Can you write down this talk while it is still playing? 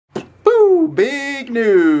big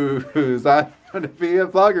news. I'm going to be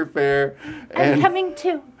at Vlogger Fair. I'm coming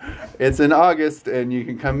too. It's in August, and you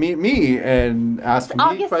can come meet me and ask me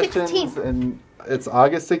August questions. 16th. And it's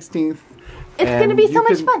August 16th. It's going to be so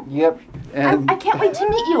much fun. Yep. And I can't wait to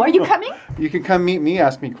meet you. Are you coming? You can come meet me,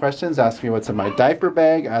 ask me questions, ask me what's in my diaper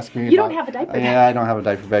bag, ask me You don't have a diaper bag. Yeah, I don't have a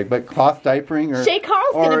diaper bag, but cloth diapering or... Shay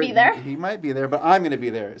Carl's going to be there. He might be there, but I'm going to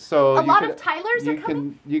be there. So a lot of Tylers are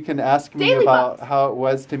coming. You can ask me Daily about bugs. how it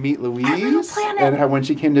was to meet Louise. Little Planet. And how, when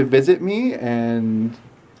she came to visit me, and...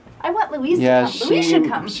 I want Louise to come. Louise should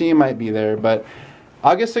come. She might be there, but...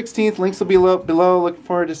 August 16th, links will be below. Looking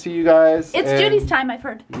forward to see you guys. It's Judy's time, I've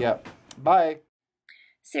heard. Yep. Bye.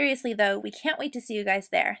 Seriously though, we can't wait to see you guys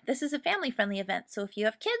there. This is a family-friendly event, so if you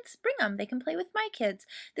have kids, bring them. They can play with my kids.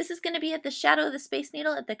 This is going to be at the Shadow of the Space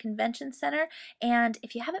Needle at the Convention Center, and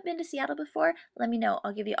if you haven't been to Seattle before, let me know.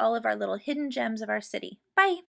 I'll give you all of our little hidden gems of our city. Bye!